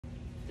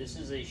This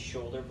is a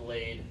shoulder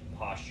blade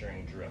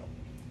posturing drill.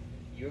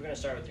 You're going to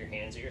start with your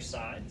hands at your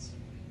sides,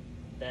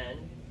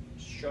 then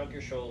shrug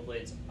your shoulder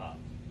blades up.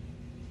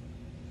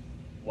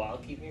 While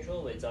keeping your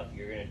shoulder blades up,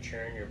 you're going to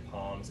turn your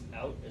palms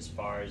out as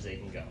far as they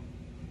can go.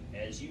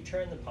 As you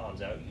turn the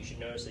palms out, you should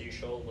notice that your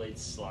shoulder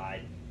blades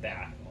slide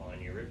back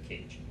on your rib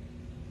cage.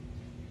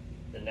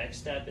 The next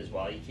step is,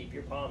 while you keep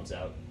your palms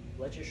out,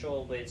 let your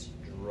shoulder blades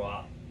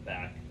drop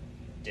back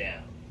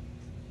down.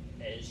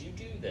 As you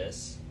do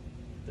this,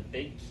 the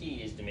big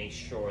key is to make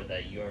sure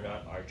that you are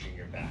not arching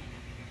your back.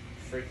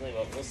 Frequently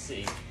what we'll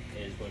see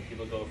is when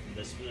people go from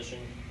this position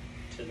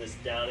to this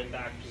down and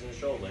back position of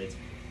the shoulder blades,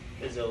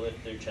 is they'll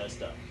lift their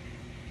chest up.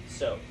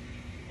 So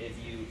if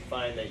you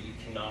find that you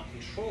cannot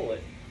control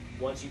it,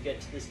 once you get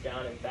to this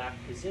down and back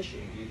position,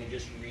 you can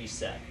just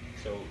reset.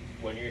 So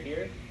when you're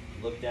here,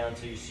 look down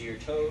till you see your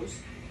toes.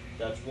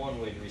 That's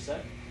one way to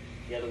reset.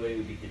 The other way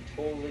would be to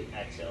totally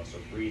exhale. So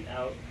breathe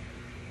out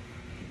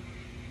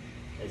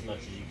as much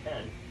as you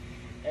can.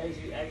 As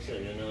you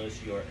exhale, you'll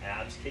notice your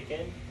abs kick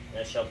in.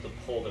 That should help to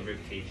pull the rib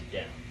cage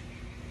down.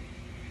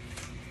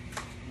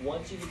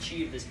 Once you've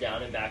achieved this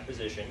down and back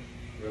position,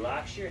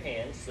 relax your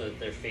hands so that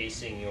they're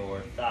facing your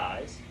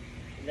thighs,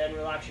 and then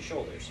relax your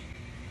shoulders.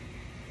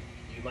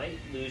 You might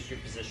lose your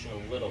position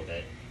a little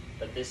bit,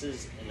 but this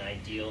is an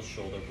ideal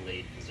shoulder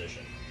blade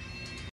position.